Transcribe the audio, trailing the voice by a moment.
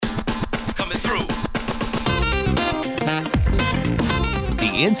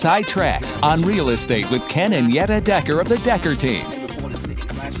The Inside Track on real estate with Ken and Yetta Decker of the Decker Team.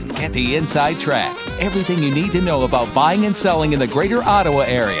 Get the Inside Track. Everything you need to know about buying and selling in the Greater Ottawa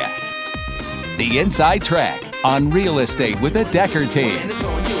area. The Inside Track on real estate with the Decker Team.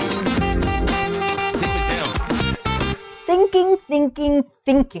 Thinking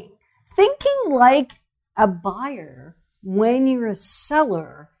like a buyer when you're a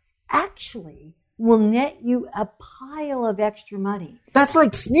seller actually will net you a pile of extra money. That's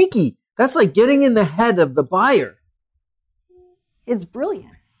like sneaky. That's like getting in the head of the buyer. It's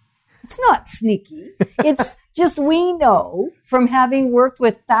brilliant. It's not sneaky. It's just we know from having worked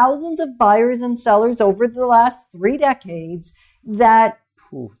with thousands of buyers and sellers over the last 3 decades that...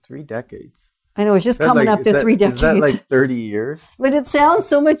 3 decades. I know, it's just coming up to 3 decades. Is that like 30 years? But it sounds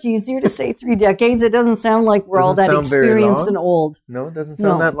so much easier to say 3 decades. It doesn't sound like we're all that experienced and old. No, it doesn't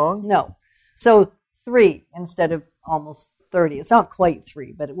sound that long? No. So 3 instead of almost 30. It's not quite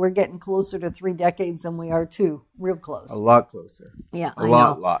 3, but we're getting closer to 3 decades than we are 2. Real close. A lot closer. Yeah, a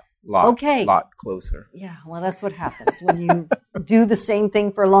lot closer. Yeah, well, that's what happens when you do the same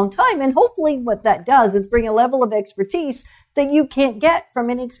thing for a long time. And hopefully what that does is bring a level of expertise that you can't get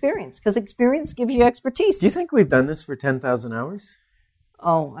from inexperience, because experience gives you expertise. Do you think we've done this for 10,000 hours?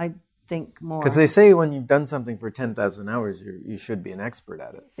 Oh, I think more. Because they say when you've done something for 10,000 hours, you should be an expert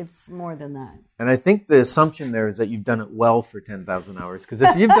at it. It's more than that. And I think the assumption there is that you've done it well for 10,000 hours. Because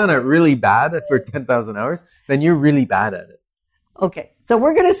if you've done it really bad for 10,000 hours, then you're really bad at it. Okay, so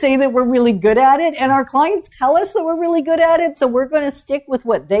we're going to say that we're really good at it, and our clients tell us that we're really good at it, so we're going to stick with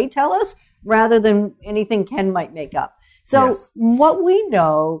what they tell us rather than anything Ken might make up. So yes. What we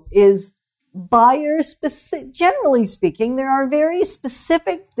know is buyers, generally speaking, there are very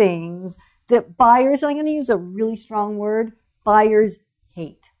specific things that buyers, I'm going to use a really strong word, buyers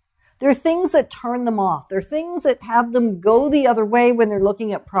hate. There are things that turn them off. There are things that have them go the other way when they're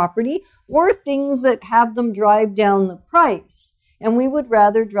looking at property, or things that have them drive down the price. And we would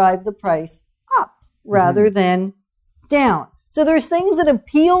rather drive the price up rather than down. So there's things that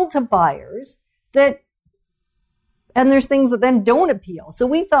appeal to buyers and there's things that then don't appeal. So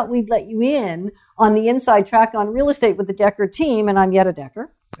we thought we'd let you in on the Inside Track on real estate with the Decker Team. And I'm Yetta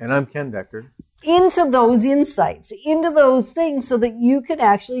Decker. And I'm Ken Decker. Into those insights, into those things so that you can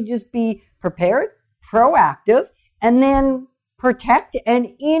actually just be prepared, proactive, and then protect and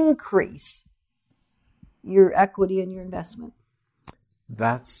increase your equity and your investment.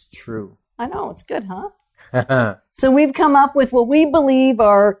 That's true. I know, it's good, huh? So we've come up with what we believe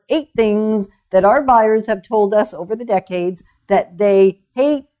are 8 things that our buyers have told us over the decades that they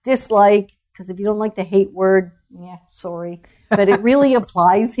hate, dislike, because if you don't like the hate word, sorry, but it really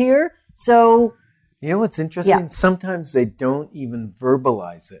applies here. So, you know what's interesting? Yeah. Sometimes they don't even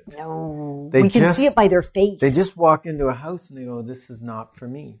verbalize it. No, we can see it by their face. They just walk into a house and they go, this is not for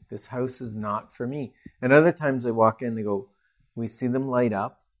me. This house is not for me. And other times they walk in, they go, we see them light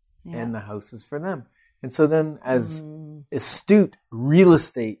up and the house is for them. And so then as astute real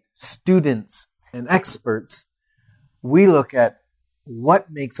estate students and experts, we look at what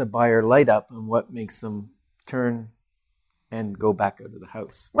makes a buyer light up and what makes them turn and go back out of the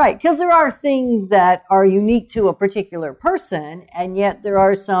house. Right, because there are things that are unique to a particular person, and yet there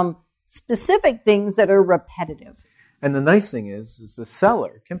are some specific things that are repetitive. And the nice thing is the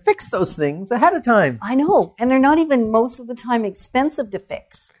seller can fix those things ahead of time. I know, and they're not even most of the time expensive to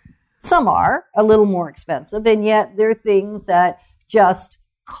fix. Some are a little more expensive, and yet they're things that just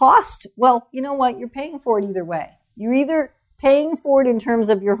cost, well, you know what? You're paying for it either way. You're either paying for it in terms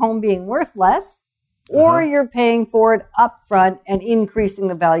of your home being worth less, or you're paying for it up front and increasing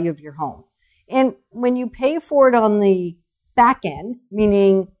the value of your home. And when you pay for it on the back end,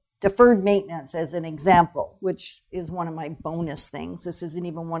 meaning deferred maintenance as an example, which is one of my bonus things. This isn't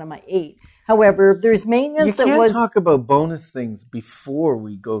even one of my 8. However, there's maintenance that was... You can't talk about bonus things before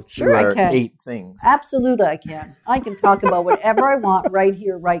we go through our 8 things. Absolutely, I can. I can talk about whatever I want right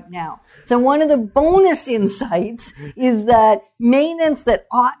here, right now. So one of the bonus insights is that maintenance that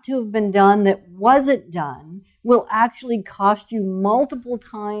ought to have been done that wasn't done will actually cost you multiple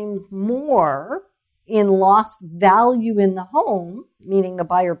times more in lost value in the home, meaning the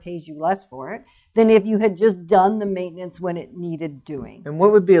buyer pays you less for it, than if you had just done the maintenance when it needed doing. And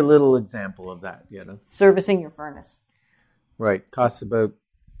what would be a little example of that, Yetta? Servicing your furnace. Right. Costs about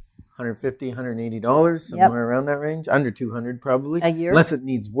 $150, $180, somewhere around that range. Under $200 probably. A year. Unless it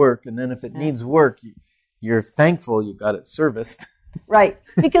needs work. And then if it needs work, you're thankful you got it serviced. Right.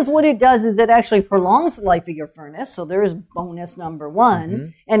 Because what it does is it actually prolongs the life of your furnace. So there's bonus number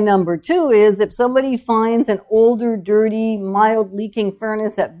 1. And number 2 is if somebody finds an older, dirty, mild leaking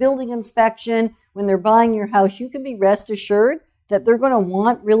furnace at building inspection when they're buying your house, you can be rest assured that they're going to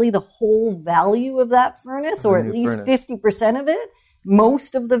want really the whole value of that furnace, or at least 50% of it,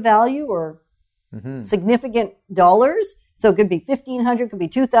 most of the value, or significant dollars. So it could be $1,500, could be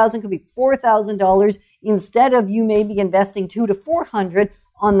 $2,000, could be $4,000, instead of you maybe investing $200 to $400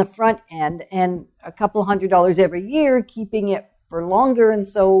 on the front end and a couple $100 every year, keeping it for longer, and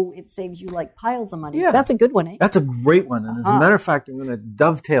so it saves you like piles of money. Yeah. That's a good one, eh? That's a great one. And as a matter of fact, I'm going to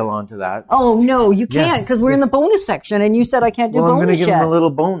dovetail onto that. Oh, no, you can't, because we're in the bonus section, and you said I can't do bonus yet. I'm going to give them a little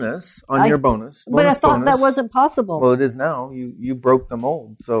bonus on your bonus. But I thought that wasn't possible. Well, it is now. You broke the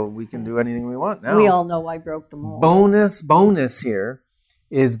mold, so we can do anything we want now. We all know I broke the mold. Bonus here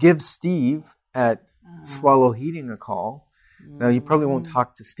is give Steve at Swallow Heating a call. Now, you probably won't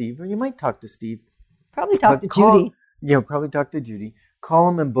talk to Steve, or you might talk to Steve. Probably talk to Judy. Yeah, probably talk to Judy. Call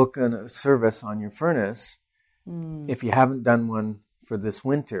them and book a service on your furnace. If you haven't done one for this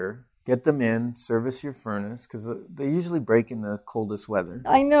winter, get them in, service your furnace, because they usually break in the coldest weather.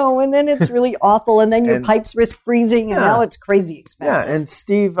 I know, and then it's really awful, and then your pipes risk freezing, and now it's crazy expensive. Yeah, and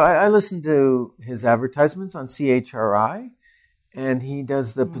Steve, I listened to his advertisements on CHRI, and he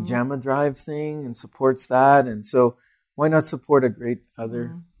does the pajama drive thing and supports that, and so why not support a great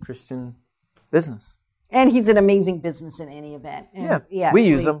other Christian business? And he's an amazing business in any event. And we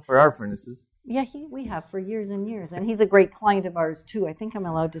use them for our furnaces. Yeah, we have for years and years. And he's a great client of ours, too. I think I'm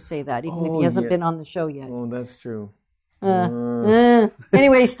allowed to say that, even if he hasn't been on the show yet. Oh, that's true.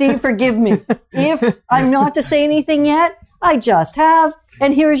 Anyway, Steve, forgive me. If I'm not to say anything yet, I just have.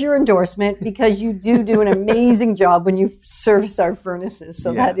 And here's your endorsement, because you do an amazing job when you service our furnaces.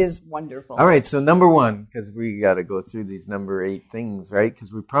 So that is wonderful. All right, so number one, because we got to go through these number 8 things, right?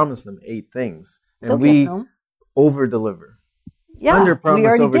 Because we promised them 8 things. And we over-deliver. Yeah, under-promise, we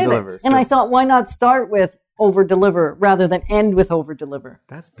already over-deliver. did it. And I thought, why not start with over-deliver rather than end with over-deliver?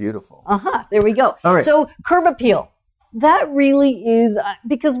 That's beautiful. There we go. All right. So curb appeal. That really is,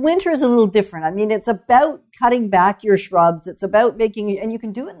 because winter is a little different. I mean, it's about cutting back your shrubs. It's about making, and you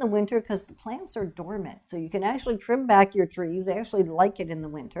can do it in the winter because the plants are dormant. So you can actually trim back your trees. They actually like it in the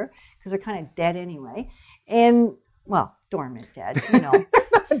winter because they're kind of dead anyway. And, well, dormant dead, you know.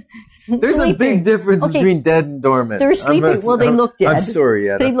 There's a big difference between dead and dormant. They're sleeping. They look dead. I'm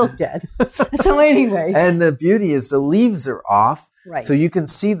sorry, Etta. They look dead. So anyway. And the beauty is the leaves are off. Right. So you can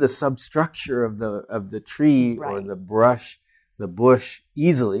see the substructure of the tree or the bush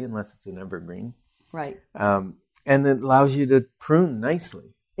easily, unless it's an evergreen. Right. And it allows you to prune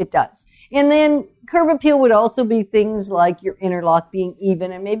nicely. It does. And then curb appeal would also be things like your interlock being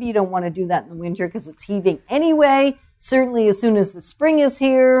even. And maybe you don't want to do that in the winter because it's heaving anyway. Certainly as soon as the spring is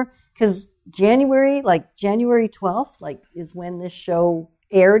here, because January 12th, is when this show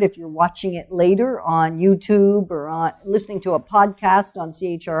aired. If you're watching it later on YouTube or on listening to a podcast on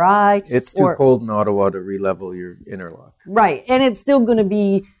CHRI. It's too cold in Ottawa to re-level your interlock. Right. And it's still going to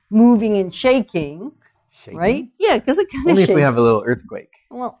be moving and shaking. Right? Yeah, because it kind of only shakes. If we have a little earthquake.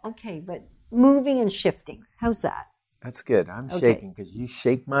 Well, okay, but moving and shifting. How's that? That's good. I'm shaking because you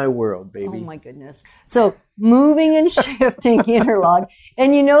shake my world, baby. Oh, my goodness. So moving and shifting interlock.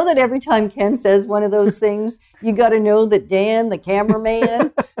 And you know that every time Ken says one of those things, you got to know that Dan, the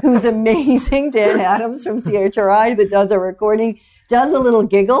cameraman, who's amazing, Dan Adams from CHRI that does our recording, does a little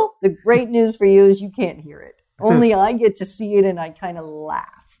giggle. The great news for you is you can't hear it. Only I get to see it and I kind of laugh.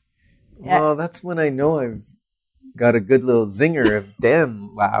 Well, that's when I know I've got a good little zinger. If Dan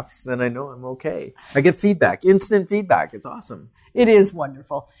laughs, then I know I'm okay. I get feedback, instant feedback. It's awesome. It is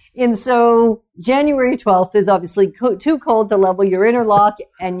wonderful. And so January 12th is obviously too cold to level your interlock,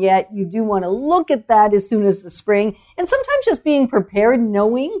 and yet you do want to look at that as soon as the spring. And sometimes just being prepared,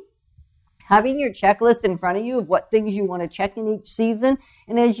 knowing, having your checklist in front of you of what things you want to check in each season.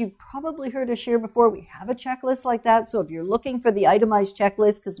 And as you probably heard us share before, we have a checklist like that. So if you're looking for the itemized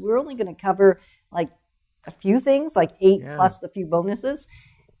checklist, because we're only going to cover like a few things, like 8 plus the few bonuses.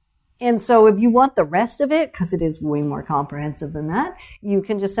 And so if you want the rest of it, because it is way more comprehensive than that, you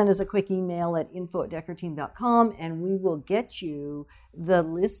can just send us a quick email at info@deckerteam.com and we will get you the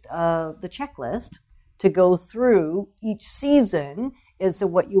list of the checklist to go through each season as to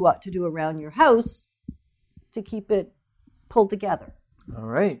what you ought to do around your house to keep it pulled together. All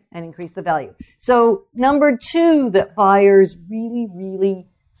right. And increase the value. So number 2 that buyers really, really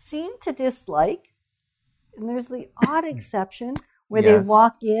seem to dislike, and there's the odd exception where they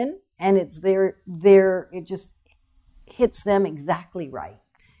walk in and it's it just hits them exactly right.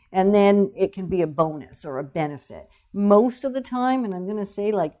 And then it can be a bonus or a benefit. Most of the time, and I'm going to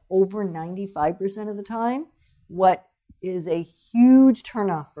say like over 95% of the time, what is a huge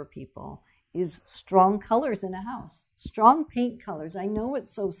turnoff for people is strong colors in a house. Strong paint colors. I know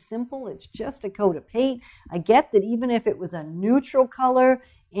it's so simple. It's just a coat of paint. I get that even if it was a neutral color,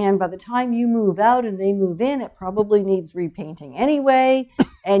 and by the time you move out and they move in, it probably needs repainting anyway.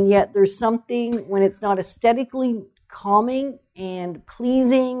 And yet there's something when it's not aesthetically calming and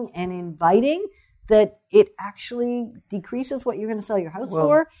pleasing and inviting that it actually decreases what you're going to sell your house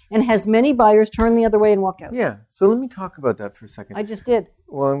for and has many buyers turn the other way and walk out. Yeah. So let me talk about that for a second. I just did.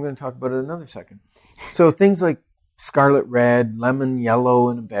 Well, I'm going to talk about it another second. So things like scarlet red, lemon yellow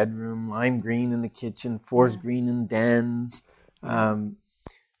in a bedroom, lime green in the kitchen, forest green in dens.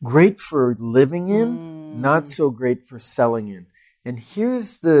 Great for living in, not so great for selling in. And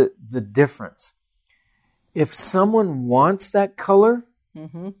here's the difference. If someone wants that color,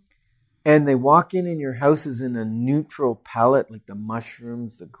 and they walk in and your house is in a neutral palette, like the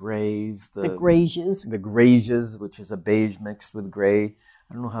mushrooms, the grays, the grages, which is a beige mixed with gray.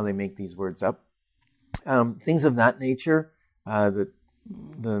 I don't know how they make these words up. Things of that nature, the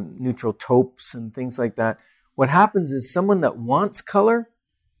neutral taupes and things like that. What happens is someone that wants color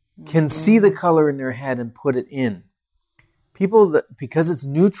can see the color in their head and put it in. People that, because it's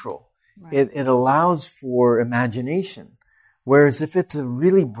neutral, it allows for imagination. Whereas if it's a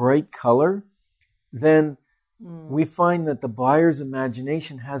really bright color, then we find that the buyer's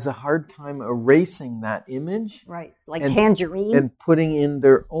imagination has a hard time erasing that image. Right, like tangerine. And putting in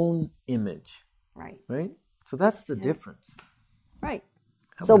their own image. Right. Right? So that's the difference. Right.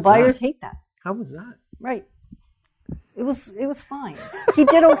 So buyers hate that. How was that? Right. It was fine. He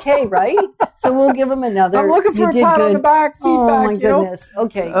did okay, right? So we'll give him another. I'm looking for a pat on the back, feedback. Oh my goodness.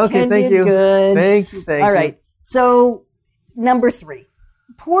 Okay. Okay, thank you. Good. Thank you. All right. So number 3,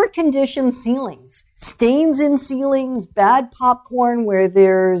 poor condition ceilings, stains in ceilings, bad popcorn where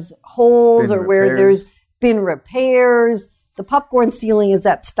there's holes where there's been repairs. The popcorn ceiling is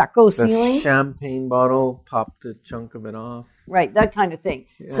that stucco ceiling. The champagne bottle popped a chunk of it off. Right, that kind of thing.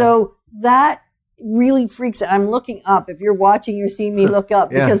 Yeah. So that really freaks out. I'm looking up. If you're watching, you're seeing me look up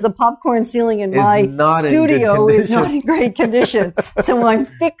because the popcorn ceiling in my studio is not in great condition. So I'm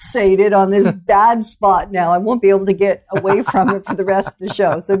fixated on this bad spot now. I won't be able to get away from it for the rest of the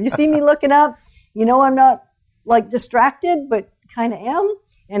show. So if you see me looking up, you know I'm not like distracted, but kind of am.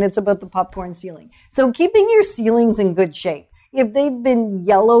 And it's about the popcorn ceiling. So keeping your ceilings in good shape. If they've been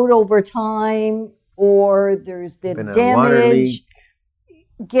yellowed over time or there's been damage,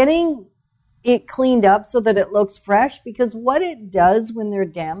 getting it cleaned up so that it looks fresh, because what it does when they're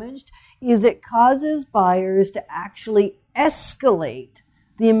damaged is it causes buyers to actually escalate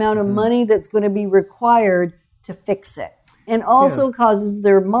the amount of money that's going to be required to fix it, and also causes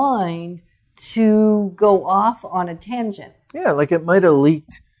their mind to go off on a tangent. Yeah, like it might have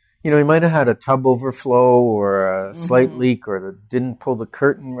leaked. You know, he might have had a tub overflow or a slight leak, or didn't pull the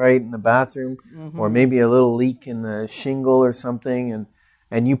curtain right in the bathroom, or maybe a little leak in the shingle or something,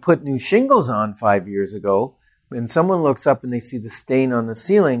 and you put new shingles on 5 years ago, when someone looks up and they see the stain on the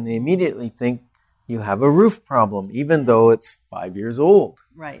ceiling, they immediately think you have a roof problem, even though it's 5 years old.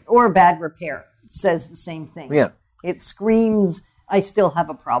 Right. Or a bad repair says the same thing. Yeah. It screams, I still have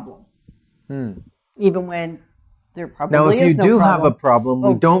a problem. Even when there probably is no problem. Now, if you do have a problem,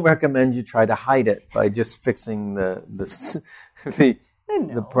 we don't recommend you try to hide it by just fixing the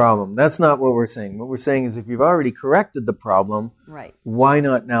problem. That's not what we're saying. What we're saying is if you've already corrected the problem, why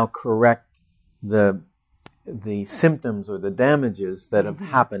not now correct the symptoms or the damages that have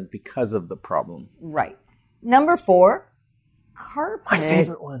happened because of the problem? Right. Number 4, carpet. My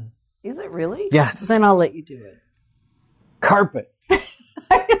favorite one. Is it really? Yes. Then I'll let you do it. Carpet.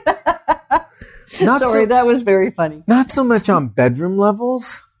 Sorry, that was very funny. Not so much on bedroom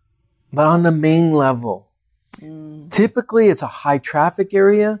levels, but on the main level. Typically, it's a high traffic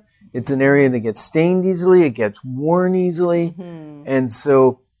area. It's an area that gets stained easily. It gets worn easily. And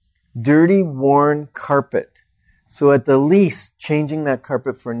so dirty, worn carpet. So at the least, changing that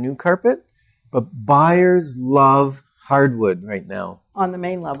carpet for new carpet. But buyers love hardwood right now. On the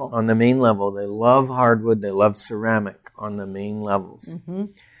main level. On the main level. They love hardwood. They love ceramic on the main levels.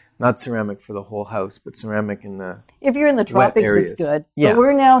 Not ceramic for the whole house, but ceramic in the If you're in the tropics, it's good. Yeah. But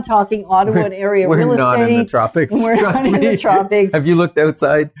we're now talking Ottawa and area real estate. We're not in the tropics. We're Trust not me. in the tropics. Have you looked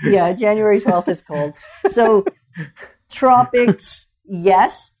outside? Yeah, January 12th, it's cold. So tropics,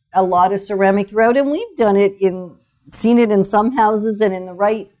 yes, a lot of ceramic throughout. And we've seen it in some houses, and in the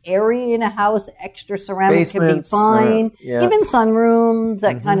right area in a house, extra ceramic Basements, can be fine. Even sunrooms,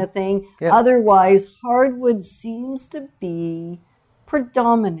 that kind of thing. Yep. Otherwise, hardwood seems to be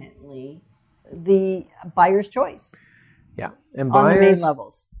predominantly the buyer's choice. Yeah. And on the main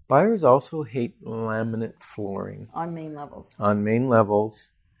levels. Buyers also hate laminate flooring. On main levels. On main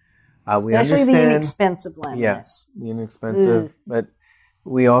levels. We understand the inexpensive laminate. Yes, the inexpensive, but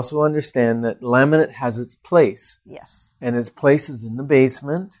we also understand that laminate has its place. Yes. And its place is in the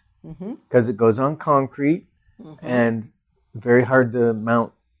basement because it goes on concrete and very hard to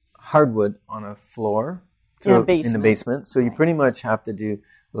mount hardwood on a floor. So in the basement. So you pretty much have to do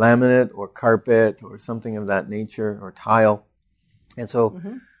laminate or carpet or something of that nature or tile. And so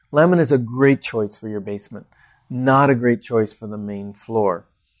laminate is a great choice for your basement, not a great choice for the main floor.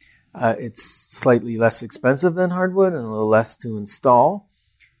 It's slightly less expensive than hardwood and a little less to install.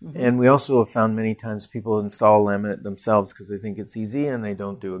 And we also have found many times people install laminate themselves because they think it's easy and they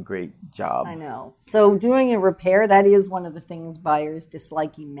don't do a great job. I know. So doing a repair, that is one of the things buyers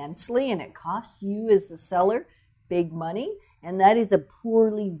dislike immensely, and it costs you as the seller big money. And that is a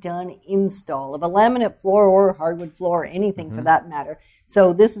poorly done install of a laminate floor or hardwood floor or anything for that matter.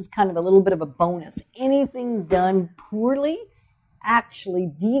 So this is kind of a little bit of a bonus. Anything done poorly actually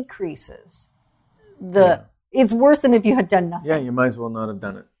decreases the... It's worse than if you had done nothing. Yeah, you might as well not have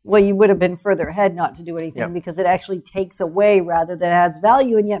done it. Well, you would have been further ahead not to do anything because it actually takes away rather than adds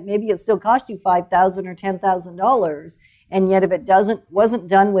value, and yet maybe it still cost you $5,000 or $10,000. And yet if it wasn't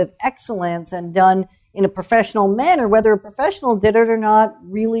done with excellence and done in a professional manner, whether a professional did it or not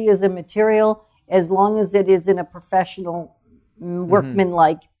really is immaterial as long as it is in a professional,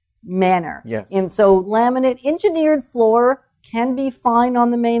 workmanlike manner. Yes. And so laminate engineered floor can be fine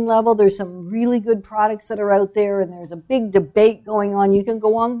on the main level. There's some really good products that are out there, and there's a big debate going on. You can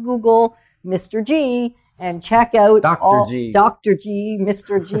go on Google, Mr. G, and check out Dr. G,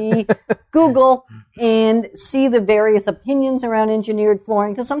 Mr. G, Google, and see the various opinions around engineered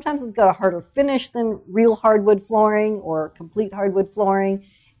flooring, because sometimes it's got a harder finish than real hardwood flooring or complete hardwood flooring.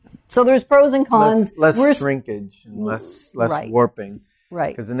 So there's pros and cons. Less shrinkage and less warping.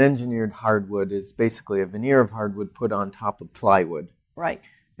 Right. Because an engineered hardwood is basically a veneer of hardwood put on top of plywood. Right.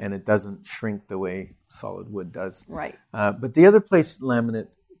 And it doesn't shrink the way solid wood does. Right. But the other place laminate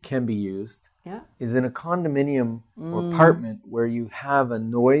can be used is in a condominium or apartment where you have a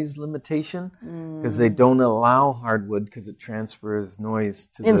noise limitation because they don't allow hardwood because it transfers noise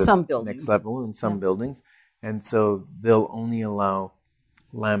to the next level in some buildings. And so they'll only allow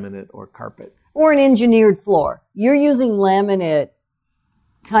laminate or carpet. Or an engineered floor. You're using laminate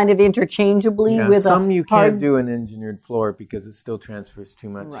kind of interchangeably with some you can't do an engineered floor because it still transfers too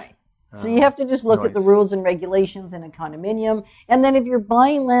much. Right. So you have to just look at the rules and regulations in a condominium. And then if you're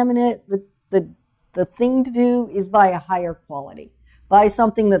buying laminate, the thing to do is buy a higher quality. Buy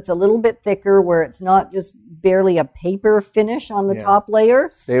something that's a little bit thicker where it's not just barely a paper finish on the top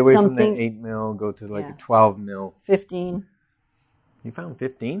layer. Stay away from the 8 mil, go to like a 12 mil. 15. You found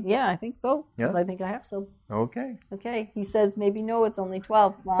 15? Yeah, I think so. Because I think I have some. Okay. He says maybe no, it's only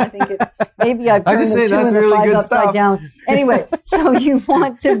 12. Well, I think maybe I've turned the 2 and the really 5 upside stuff. down. Anyway, so you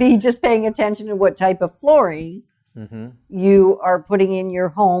want to be just paying attention to what type of flooring you are putting in your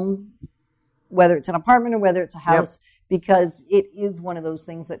home, whether it's an apartment or whether it's a house, because it is one of those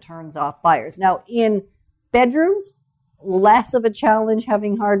things that turns off buyers. Now, in bedrooms, less of a challenge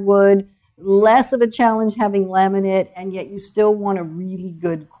having hardwood, less of a challenge having laminate, and yet you still want a really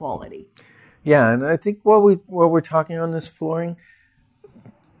good quality. Yeah, and I think while we're talking on this flooring,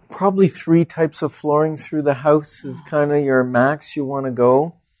 probably 3 types of flooring through the house is kind of your max you want to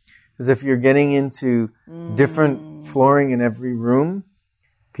go. Because if you're getting into different flooring in every room,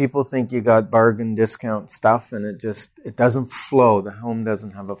 people think you got bargain discount stuff, and it doesn't flow. The home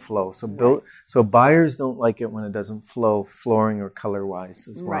doesn't have a flow. So buyers don't like it when it doesn't flow flooring or color-wise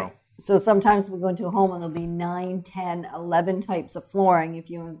as well. Right. So sometimes we go into a home and there'll be 9, 10, 11 types of flooring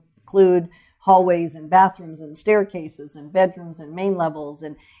if you include hallways and bathrooms and staircases and bedrooms and main levels.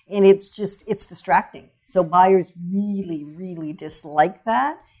 And it's distracting. So buyers really, really dislike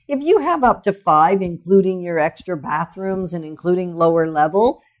that. If you have up to 5, including your extra bathrooms and including lower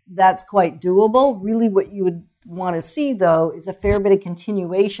level, that's quite doable. Really what you would want to see, though, is a fair bit of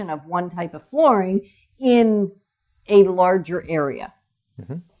continuation of one type of flooring in a larger area.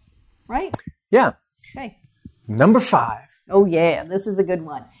 Right? Yeah. Okay. Number 5. Oh, yeah. This is a good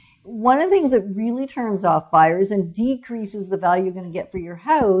one. One of the things that really turns off buyers and decreases the value you're going to get for your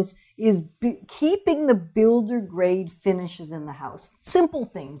house is keeping the builder grade finishes in the house. Simple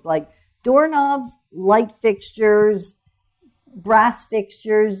things like doorknobs, light fixtures, brass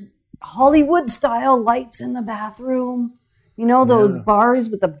fixtures, Hollywood style lights in the bathroom. You know, those bars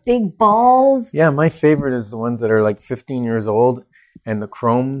with the big balls. Yeah, my favorite is the ones that are like 15 years old and the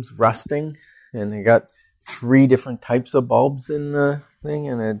chrome's rusting and they got 3 different types of bulbs in the thing,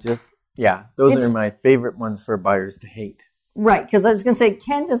 and those are my favorite ones for buyers to hate. Right, because I was going to say,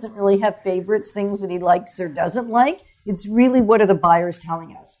 Ken doesn't really have favorites, things that he likes or doesn't like. It's really what are the buyers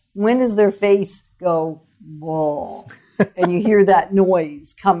telling us. When does their face go, whoa, and you hear that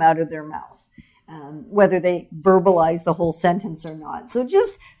noise come out of their mouth, whether they verbalize the whole sentence or not. So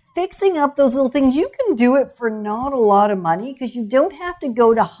just fixing up those little things. You can do it for not a lot of money because you don't have to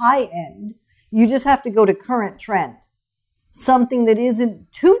go to high end. You just have to go to current trend. Something that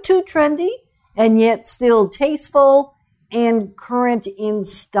isn't too trendy and yet still tasteful and current in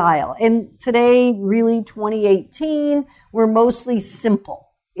style. And today, really 2018, we're mostly simple.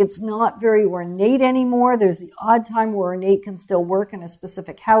 It's not very ornate anymore. There's the odd time where ornate can still work in a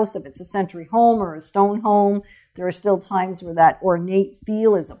specific house. If it's a century home or a stone home, there are still times where that ornate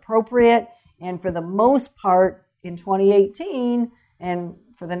feel is appropriate. And for the most part, in 2018 and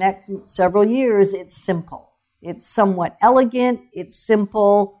for the next several years, it's simple. It's somewhat elegant. It's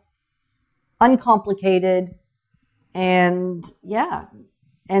simple, uncomplicated, and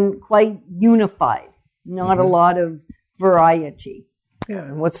quite unified. Not a lot of variety. Yeah,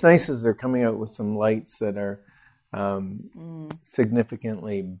 and what's nice is they're coming out with some lights that are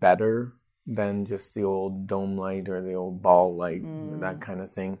significantly better than just the old dome light or the old ball light, that kind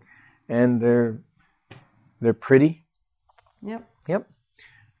of thing. And they're pretty. Yep.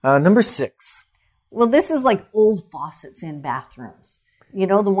 Number 6. Well, this is like old faucets in bathrooms. You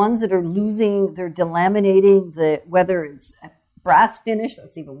know, the ones that are they're delaminating, whether it's a brass finish,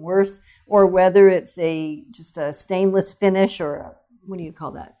 that's even worse, or whether it's just a stainless finish or what do you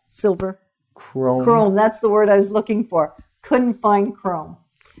call that? Silver? Chrome, that's the word I was looking for. Couldn't find chrome.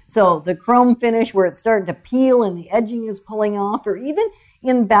 So the chrome finish where it's starting to peel and the edging is pulling off, or even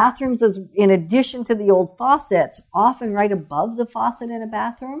in bathrooms, in addition to the old faucets, often right above the faucet in a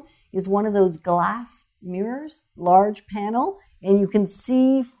bathroom is one of those glass mirrors, large panel, and you can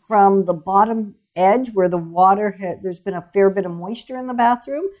see from the bottom edge where the water, there's been a fair bit of moisture in the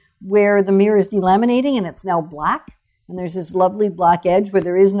bathroom, where the mirror is delaminating and it's now black. And there's this lovely black edge where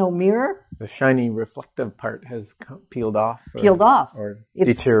there is no mirror. The shiny reflective part has peeled off. Or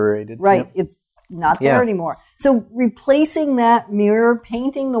deteriorated. Right. Yep. It's not there anymore. So replacing that mirror,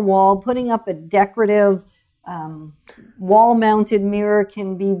 painting the wall, putting up a decorative wall-mounted mirror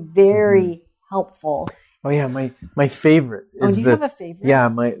can be very helpful. Oh yeah, my favorite is do you have a favorite? Yeah,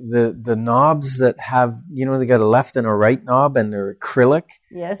 the knobs that have, they got a left and a right knob and they're acrylic.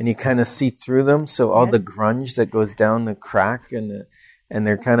 Yes. And you kind of see through them, so all the grunge that goes down the crack and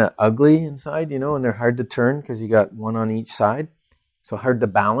they're kind of ugly inside, and they're hard to turn because you got one on each side. So hard to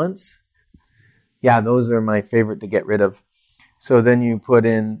balance. Yeah, those are my favorite to get rid of. So then you put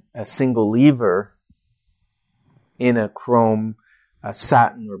in a single lever in a chrome,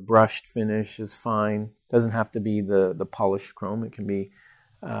 satin or brushed finish is fine. Doesn't have to be the polished chrome. It can be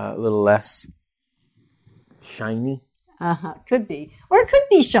a little less shiny. Could be. Or it could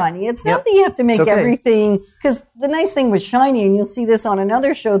be shiny. It's not that you have to make everything, because the nice thing with shiny, and you'll see this on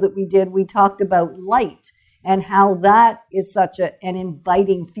another show that we did, we talked about light and how that is such an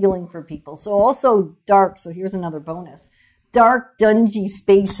inviting feeling for people. So also dark. So here's another bonus. Dark, dungy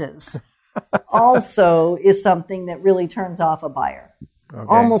spaces also is something that really turns off a buyer. Okay.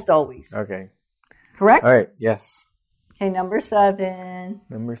 Almost always. Okay. Correct? All right. Yes. Okay, number 7.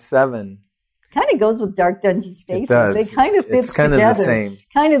 Number 7. Kind of goes with dark, dungy spaces. It does. It kind of fits together. It's kind of the same.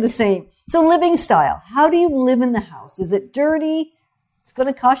 Kind of the same. So living style. How do you live in the house? Is it dirty? It's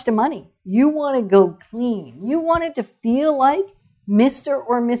going to cost you money. You want to go clean. You want it to feel like Mr.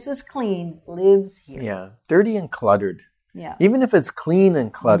 or Mrs. Clean lives here. Yeah. Dirty and cluttered. Yeah. Even if it's clean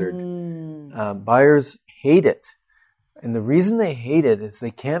and cluttered, buyers hate it. And the reason they hate it is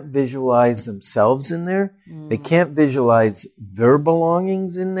they can't visualize themselves in there. They can't visualize their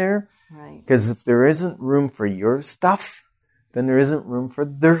belongings in there. Right. Because if there isn't room for your stuff, then there isn't room for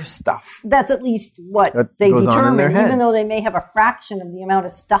their stuff. That's at least what they determine, even though they may have a fraction of the amount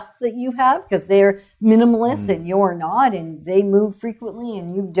of stuff that you have, because they're minimalist and you're not, and they move frequently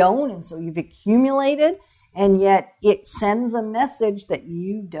and you don't, and so you've accumulated. And yet it sends a message that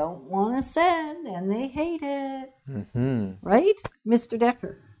you don't want to send, and they hate it. Mm-hmm. Right? Mr.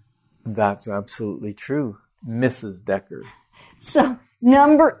 Decker. That's absolutely true. Mrs. Decker. So,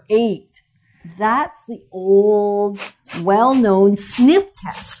 number 8. That's the old, well-known sniff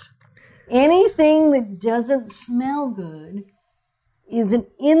test. Anything that doesn't smell good is an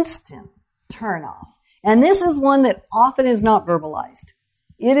instant turn-off. And this is one that often is not verbalized.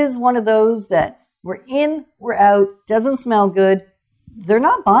 It is one of those that we're in, we're out, doesn't smell good. They're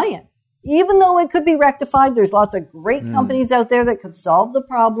not buying. Even though it could be rectified, there's lots of great companies out there that could solve the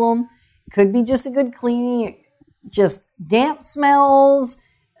problem. Could be just a good cleaning, just damp smells,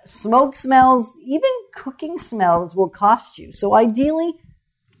 smoke smells, even cooking smells will cost you. So ideally,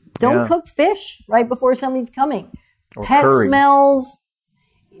 don't cook fish right before somebody's coming. Or Pet curry. smells,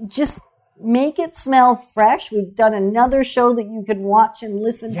 just make it smell fresh. We've done another show that you can watch and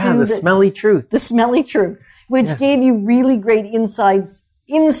listen to. Yeah, The Smelly Truth. The Smelly Truth, which gave you really great insights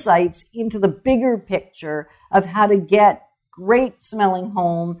into the bigger picture of how to get great smelling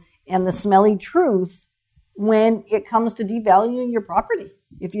home and the smelly truth when it comes to devaluing your property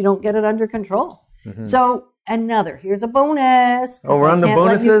if you don't get it under control. So here's a bonus. Oh, we're on the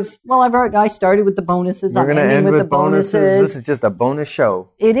bonuses? I started with the bonuses. We're going to end with the bonuses. This is just a bonus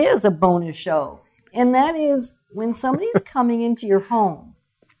show. It is a bonus show. And that is when somebody's coming into your home.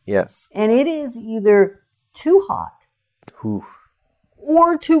 Yes. And it is either too hot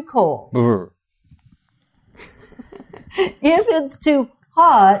or too cold. If it's too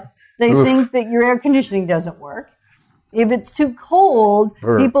hot, they think that your air conditioning doesn't work. If it's too cold,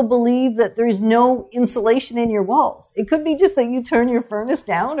 people believe that there's no insulation in your walls. It could be just that you turn your furnace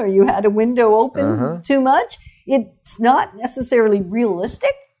down or you had a window open too much. It's not necessarily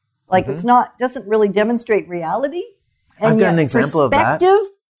realistic. Like doesn't really demonstrate reality. And I've got an example of that. Perspective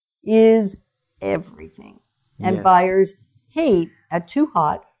is everything. And buyers hate a too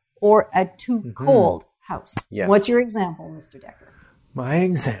hot or a too cold house. Yes. What's your example, Mr. Decker? My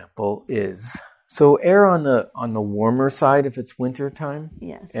example is, so air on the warmer side if it's winter time.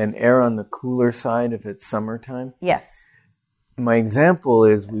 Yes. And air on the cooler side if it's summertime. Yes. My example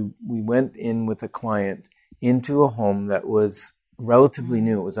is we went in with a client into a home that was relatively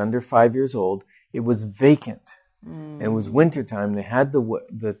new. It was under 5 years old. It was vacant. And it was wintertime. They had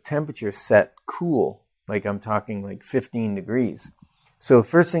the temperature set cool. Like I'm talking like 15 degrees. So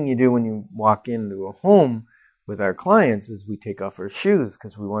first thing you do when you walk into a home with our clients is we take off our shoes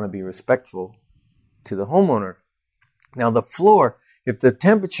because we want to be respectful to the homeowner. Now the floor, if the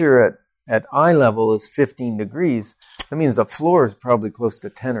temperature at eye level is 15 degrees, that means the floor is probably close to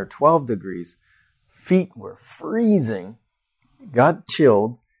 10 or 12 degrees. Feet were freezing, got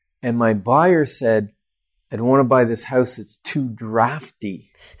chilled, and my buyer said, I don't want to buy this house, it's too drafty.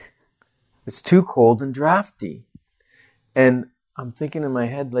 It's too cold and drafty. And I'm thinking in my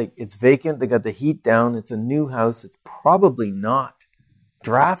head, like, it's vacant, they got the heat down, it's a new house, it's probably not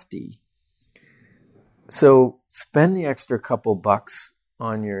drafty. So spend the extra couple bucks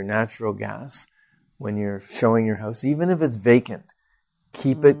on your natural gas when you're showing your house, even if it's vacant.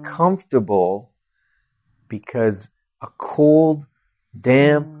 Keep it comfortable because a cold,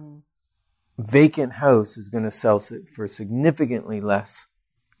 damp, vacant house is going to sell for significantly less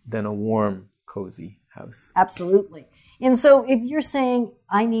than a warm, cozy house. Absolutely. And so if you're saying,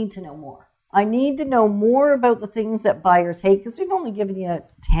 I need to know more. I need to know more about the things that buyers hate, because we've only given you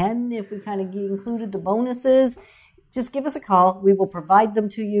 10 if we kind of included the bonuses. Just give us a call. We will provide them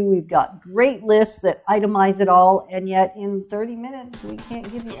to you. We've got great lists that itemize it all. And yet in 30 minutes, we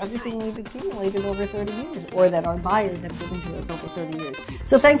can't give you everything we've accumulated over 30 years or that our buyers have given to us over 30 years.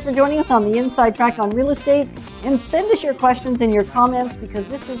 So thanks for joining us on the Inside Track on Real Estate. And send us your questions and your comments because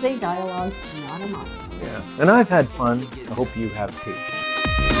this is a dialogue, not a monologue. Yeah, and I've had fun. I hope you have too.